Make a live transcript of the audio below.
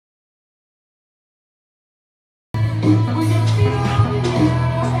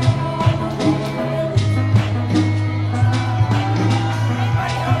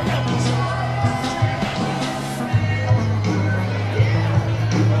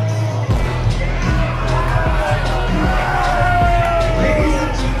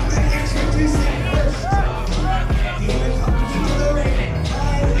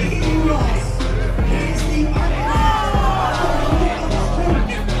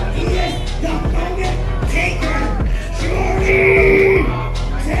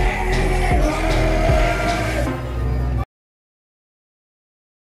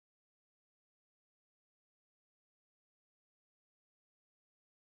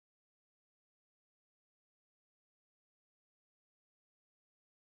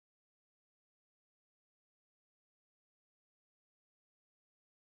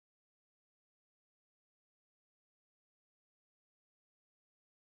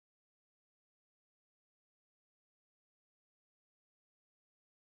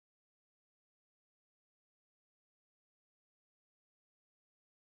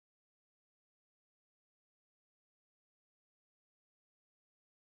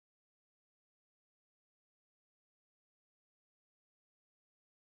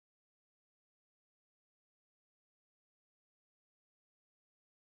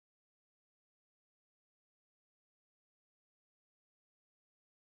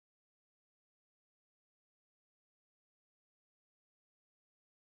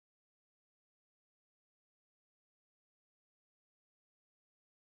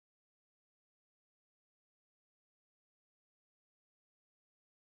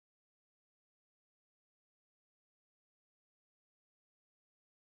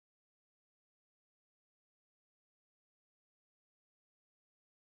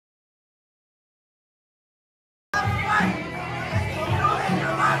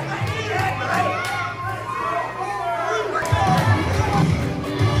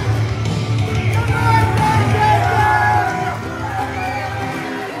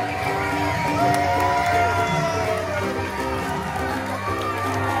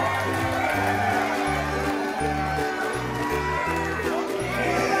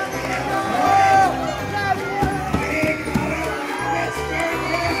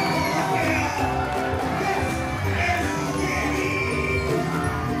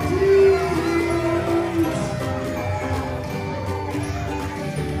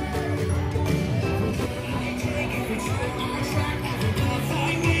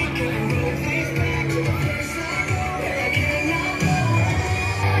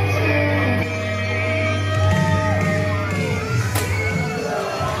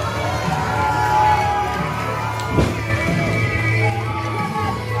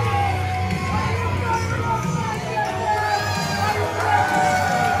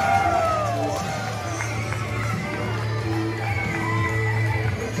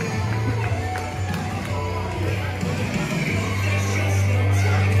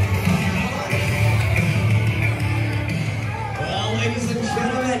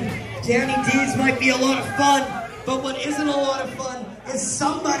Danny D's might be a lot of fun, but what isn't a lot of fun is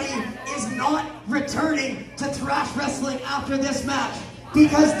somebody is not returning to thrash wrestling after this match,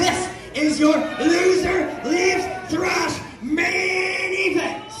 because this is your loser leaves thrash main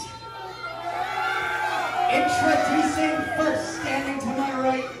event. Introducing first, standing to my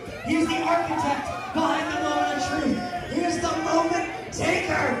right, he's the architect behind the moment of truth. Here's the moment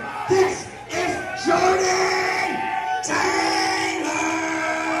taker. This is Jordie Taylor.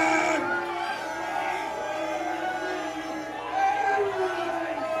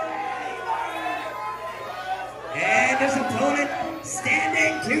 And his opponent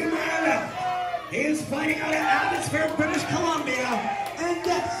standing to my left. He is fighting out of Abbotsford, British Columbia. And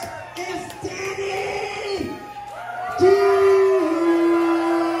this is Danni.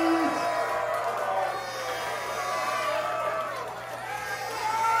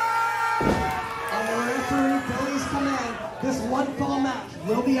 Under referee Billy's command, this one fall match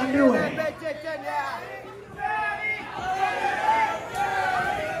will be underway.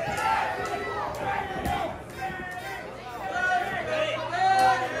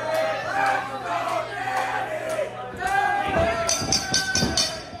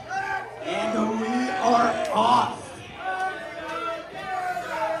 And we are off.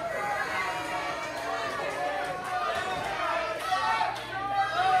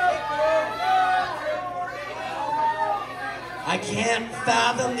 I can't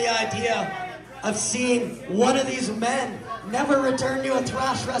fathom the idea of seeing one of these men never return to a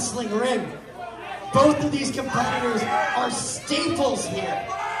thrash wrestling ring. Both of these competitors are staples here.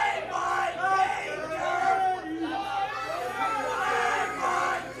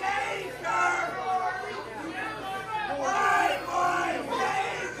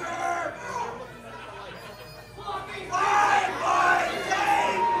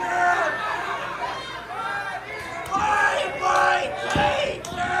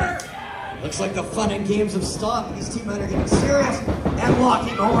 Looks like the fun and games have stopped. These two men are getting serious and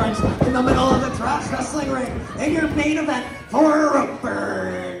locking horns in the middle of the trash wrestling ring. And your main event for a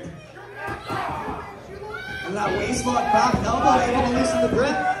burn. And that waist lock back elbow able to loosen the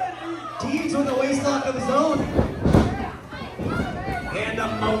grip. Deeds with a waist lock of his own. And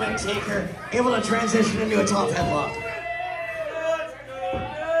a moment taker able to transition into a top headlock.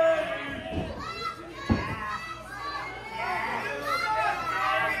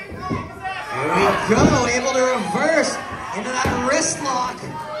 Here we go, able to reverse into that wrist lock.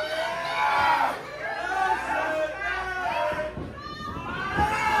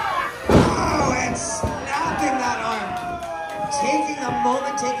 Oh, and snapping that arm. Taking a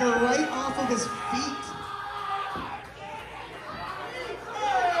moment taker right off of his feet.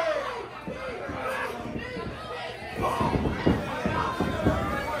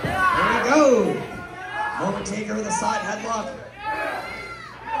 There we go. Moment taker with a side headlock.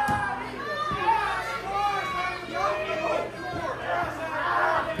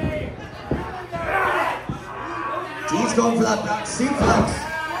 Deeds going for that back suplex.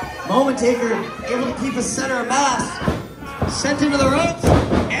 Moment taker able to keep his center of mass. Sent into the ropes.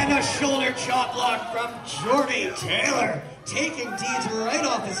 And a shoulder chop block from Jordie Taylor. Taking Deeds right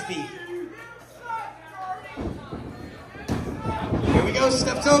off his feet. Here we go,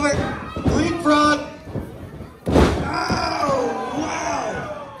 steps over. Leapfrog. Oh,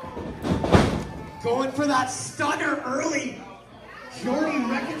 wow. Going for that stunner early. Jordie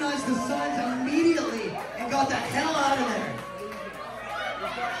recognized the signs immediately and got the hell out of there.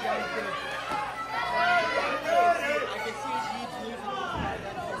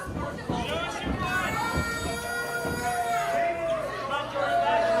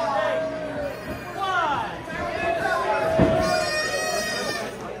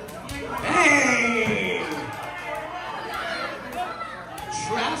 Hey!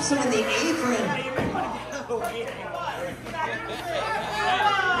 Traps him in the apron.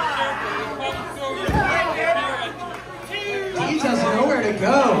 Deeds has nowhere to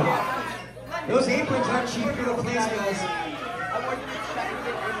go. Those aprons aren't cheap to replace, guys.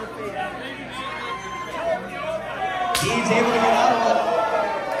 Deeds able to get out of it.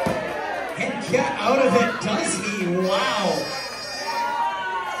 And get out of it, does he? Wow.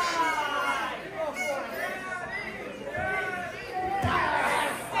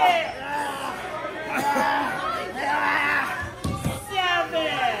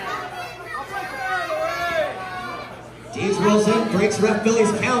 Deeds rolls in, breaks Ref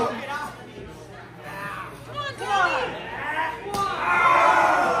Billy's count.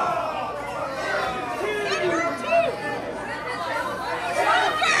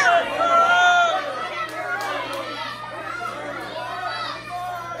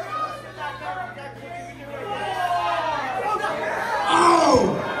 Oh!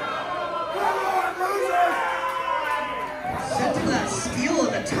 Sent to that steel of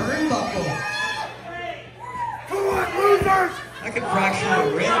the turnbuckle. I could fracture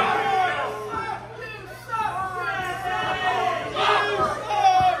a rib.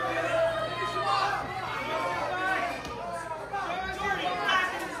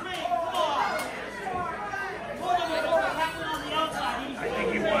 I think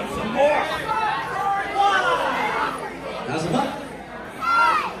he wants some more. How's it up?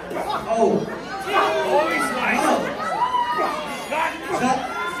 Oh. Oh, he's nice.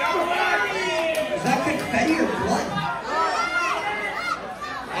 Is that confetti or blood?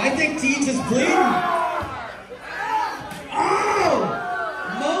 I think Deeds is bleeding. Oh!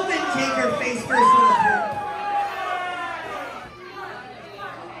 Moment taker face first with a pin.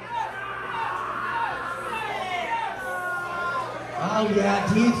 Oh yeah,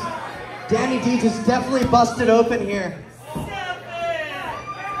 Deeds. Danny Deeds is definitely busted open here.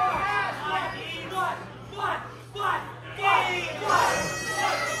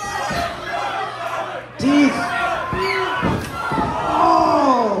 Deeds.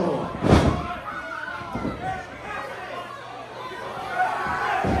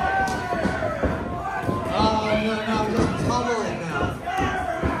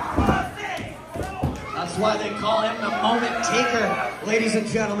 That's why they call him the moment taker, ladies and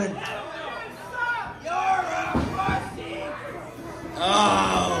gentlemen.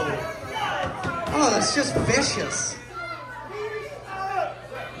 Oh, that's just vicious.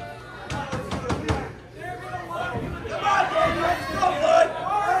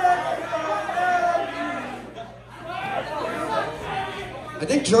 I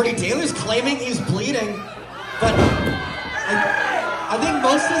think Jordie Taylor's claiming he's bleeding, but I think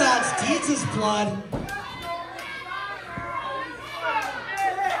most of that's Deeds' blood.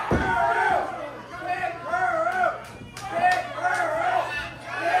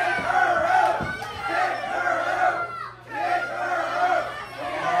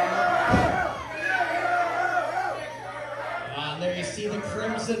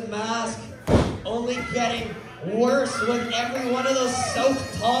 every one of those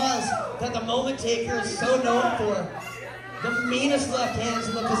southpaws that the Moment Taker is so known for. The meanest left hands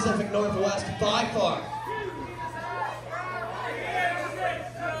in the Pacific Northwest by far.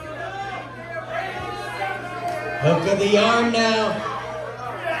 Hook of the arm now.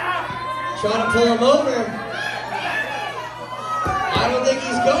 Trying to pull him over. I don't think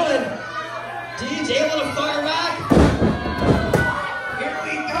he's going. Dean's able to fire back. Here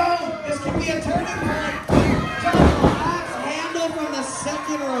we go. This could be a turning point. Double axe handle from the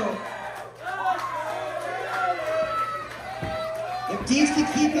second row. If Deans can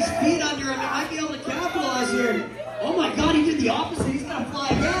keep his feet under him, he might be able to capitalize here. Oh my God, he did the opposite. He's gonna fly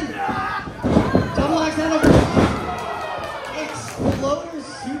again. Double axe handle. Exploder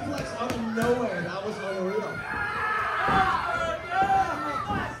suplex out of nowhere. That was unreal.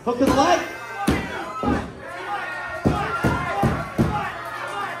 Hook of the leg.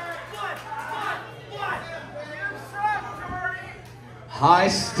 High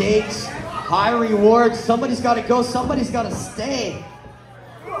stakes, high rewards. Somebody's got to go. Somebody's got to stay.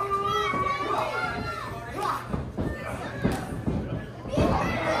 Here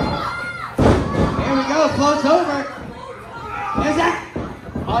we go. Floats over. Is that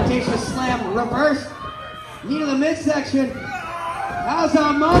audacious slam reversed? Knee to the midsection. How's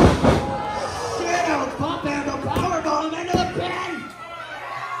that move? Shit out, pump handle, powerbomb into the pin.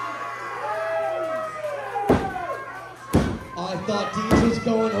 I thought Deans was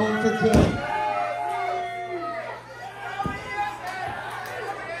going home for good.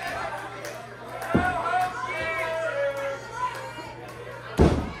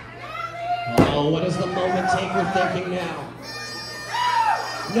 Oh, what is the Moment Taker thinking now?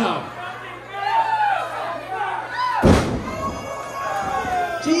 No.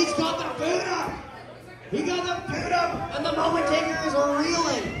 Deans got the boot up. He got the boot up, and the Moment Taker is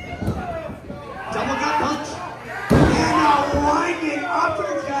reeling. Double gut punch. And a winding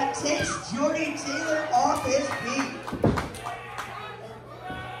uppercut takes Jordie Taylor off his feet.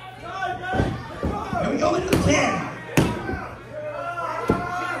 Here we go into the pin.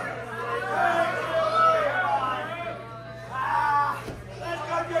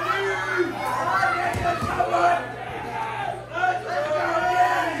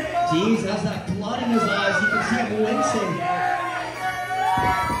 Deans has that blood in his eyes. You can see him wincing.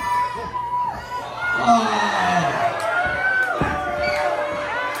 Oh.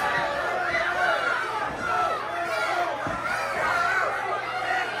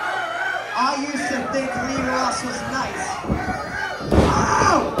 I used to think Lee Ross was nice.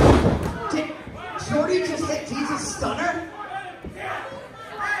 Wow! Did Jordie just hit Deans' stunner?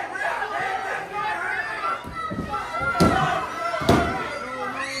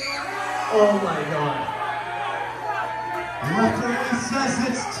 Oh my God. Referee says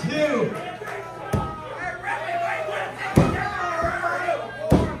it's 2.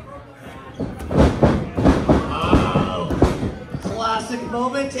 Oh. Classic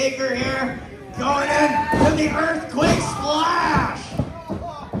Moment Taker here. Going in to the earthquake splash.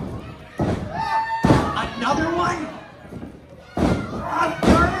 Another one. A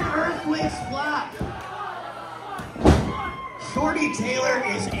third earthquake splash. Jordie Taylor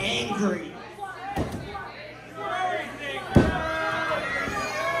is angry.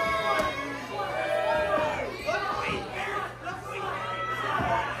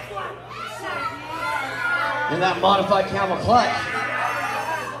 And that modified camel clutch.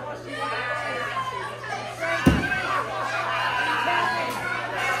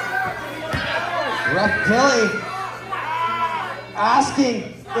 Ref Billy asking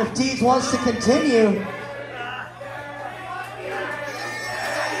if Deans wants to continue.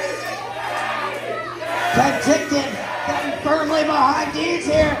 Penticton getting firmly behind Deans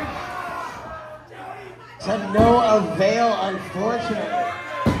here. To no avail, unfortunately.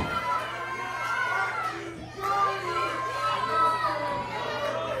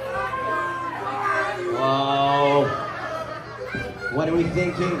 Whoa. What are we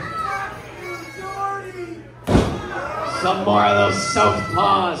thinking? Some more of those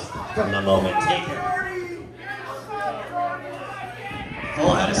southpaws from the Moment Taker.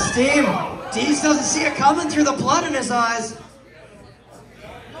 Full head of steam. Deans doesn't see it coming through the blood in his eyes.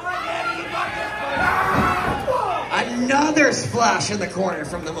 Another splash in the corner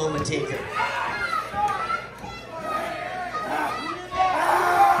from the Moment Taker.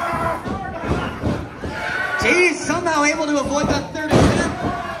 Deans somehow able to avoid that third attempt.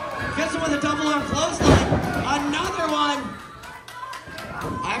 Gets him with a double arm clothesline. Another one.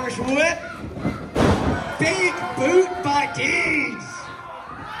 Irish whip. Big boot by Deans.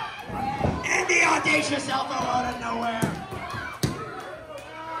 And the audacious elbow out of nowhere.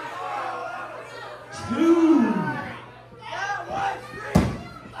 2.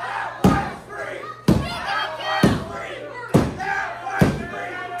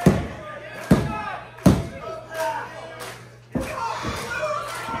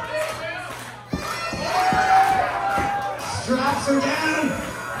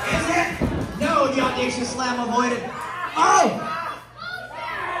 go, the audacious slam avoided. Oh!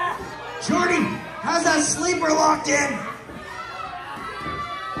 Jordie has that sleeper locked in.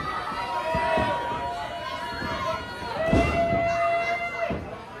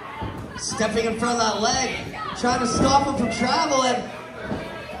 Stepping in front of that leg, trying to stop him from traveling.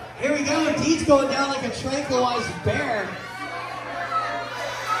 Here we go, Deed's going down like a tranquilized bear.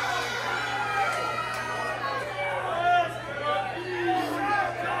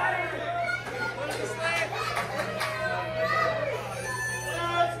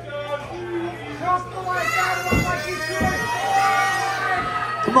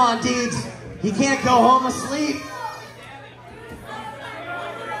 Come on, Deeds. You can't go home asleep.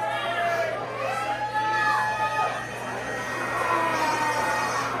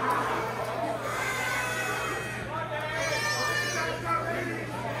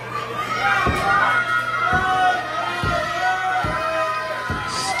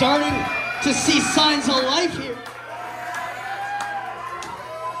 Starting to see signs of life here.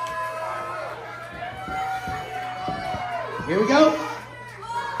 Here we go.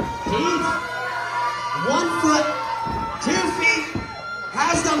 Deeds, 1 foot, 2 feet,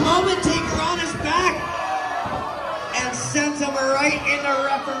 has the moment taker on his back, and sends him right into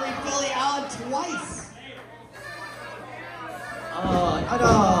referee Billy Allen twice.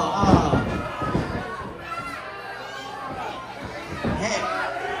 Hey.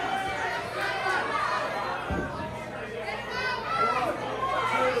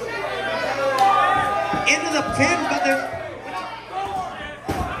 Into the pin, but there's...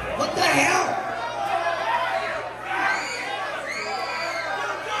 What the hell?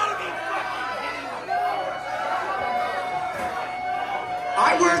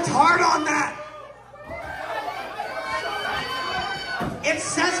 I worked hard on that. It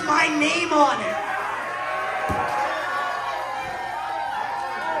says my name on it.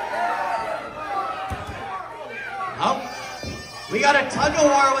 Oh, we got a tug of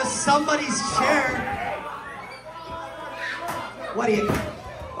war with somebody's chair. What do you...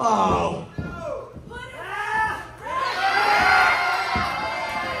 Oh.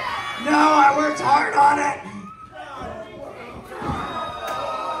 No, I worked hard on it.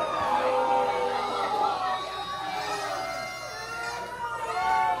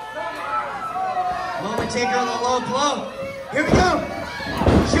 Moment taker on the low blow. Here we go.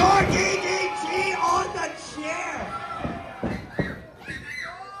 Jordie DT on the chair.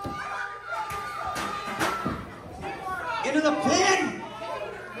 Into the pin.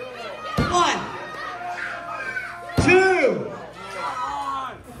 1, 2.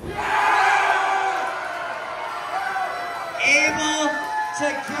 Able to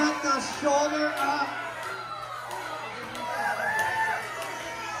get the shoulder up.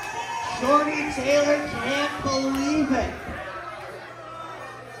 Jordie Taylor can't believe it.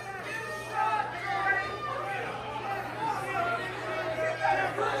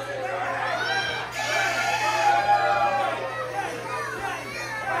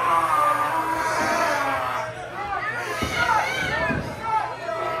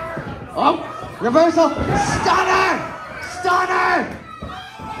 Oh, reversal, stunner, stunner.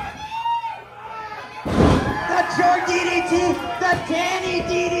 The Jordie DDT, the Danni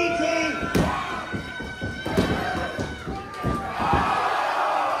DDT.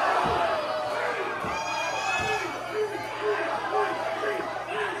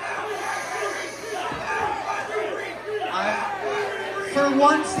 For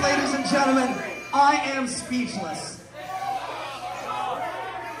once, ladies and gentlemen, I am speechless.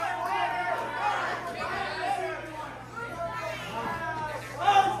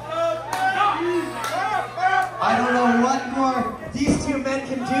 I don't know what more these two men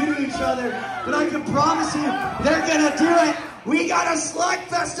can do to each other, but I can promise you, they're gonna do it. We got a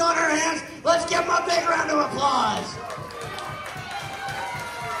slugfest on our hands. Let's give them a big round of applause.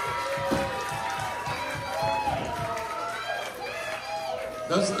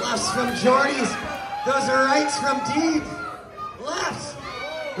 Those lefts from Jordie's, those are rights from Deed. Lefts,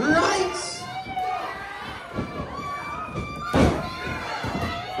 rights.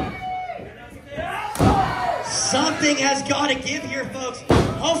 Something has got to give here, folks.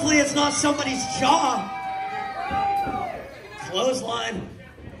 Hopefully it's not somebody's jaw. Clothesline.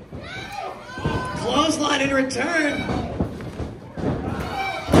 Clothesline in return.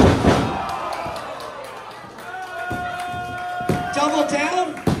 Double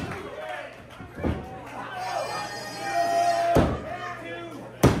down.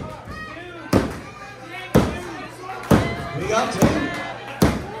 We got 2.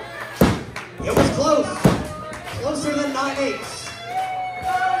 It was close. Closer than 9/8.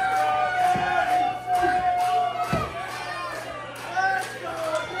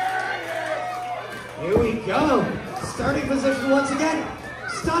 Here we go. Starting position once again.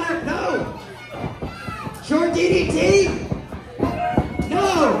 Stunner, no. Short DDT.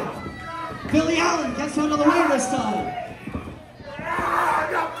 No. Billy Allen gets out of the way this time.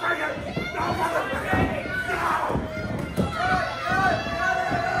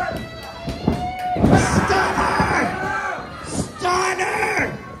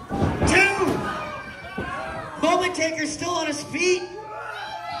 Stunner! Two! Moment Taker still on his feet.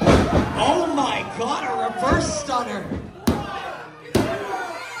 Oh my god, a reverse stunner.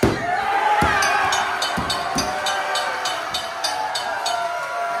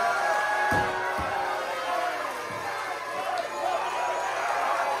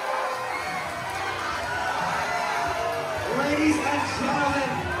 Ladies and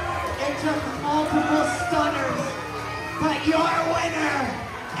gentlemen, it took multiple stunners, but your winner,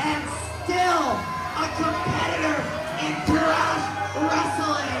 and still a competitor in Thrash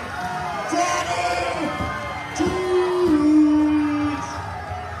Wrestling, Danni Deeds.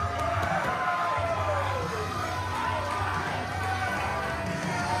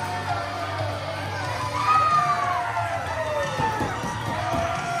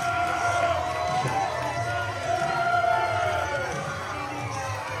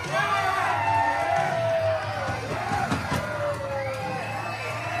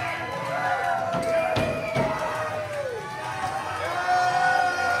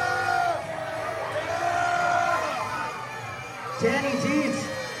 Danni Deeds,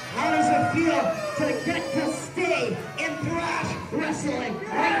 how does it feel to get to stay in Thrash Wrestling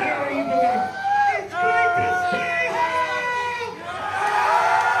right here where you belong? It's great to stay home!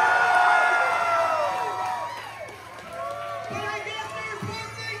 But I guess there's one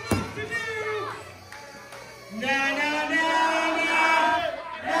thing left to do! Na na na na!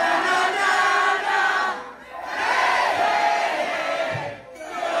 Na na na na! Hey, hey, hey!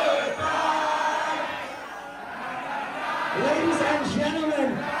 Goodbye! Ladies and gentlemen,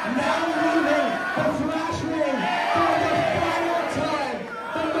 now leaving the Thrash ring for the final time,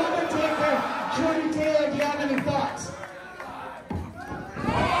 the Moment Taker, Jordie Taylor, do you have any thoughts?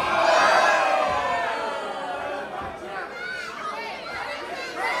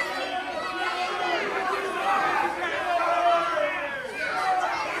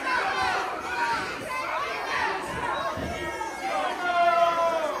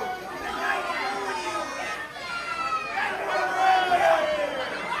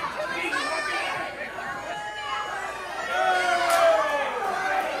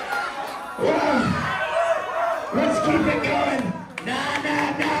 Let's keep it going. Na na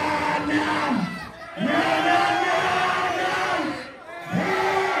na na. Na na na na.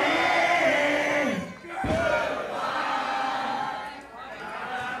 Hey.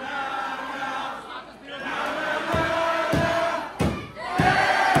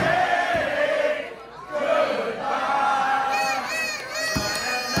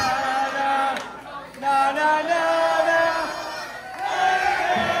 Na na na na.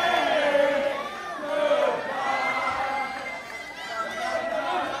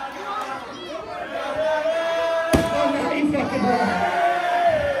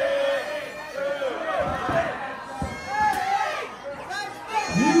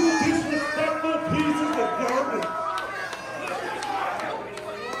 You disrespectful pieces of garbage.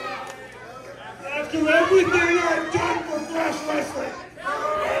 After everything I've done for Thrash Wrestling.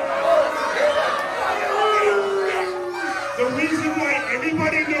 The reason why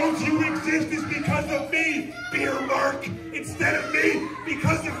anybody knows you exist is because of me, Beer Mark. Instead of me,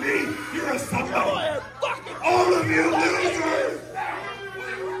 because of me, you're a somebody. All of you losers!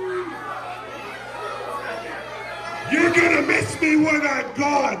 You're gonna miss me when I'm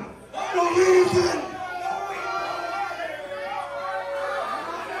gone. Believe it!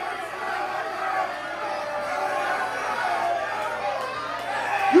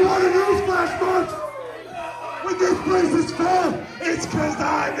 You want a newsflash, Mark? When this place is full, it's because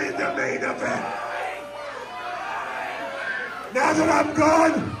I'm in the main event. Now that I'm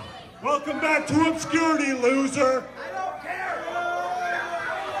gone, welcome back to obscurity, loser.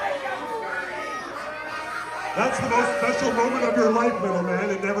 That's the most special moment of your life, little man.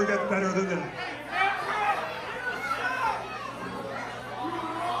 It never gets better than that.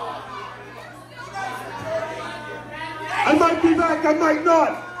 I might be back, I might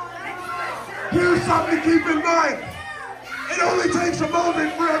not. Here's something to keep in mind. It only takes a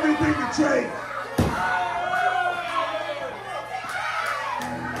moment for everything to change.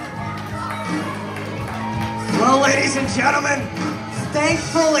 Well, ladies and gentlemen,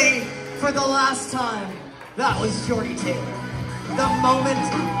 thankfully, for the last time, that was Jordie Taylor, the Moment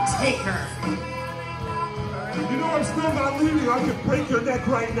Taker. You know I'm still not leaving. I could break your neck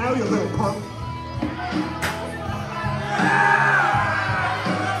right now, you little punk.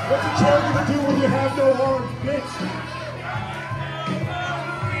 What's a chair gonna do when you have no arms, bitch?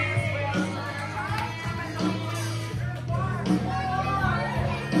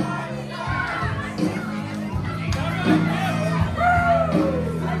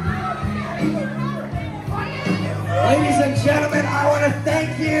 Ladies and gentlemen, I want to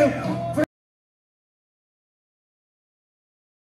thank you for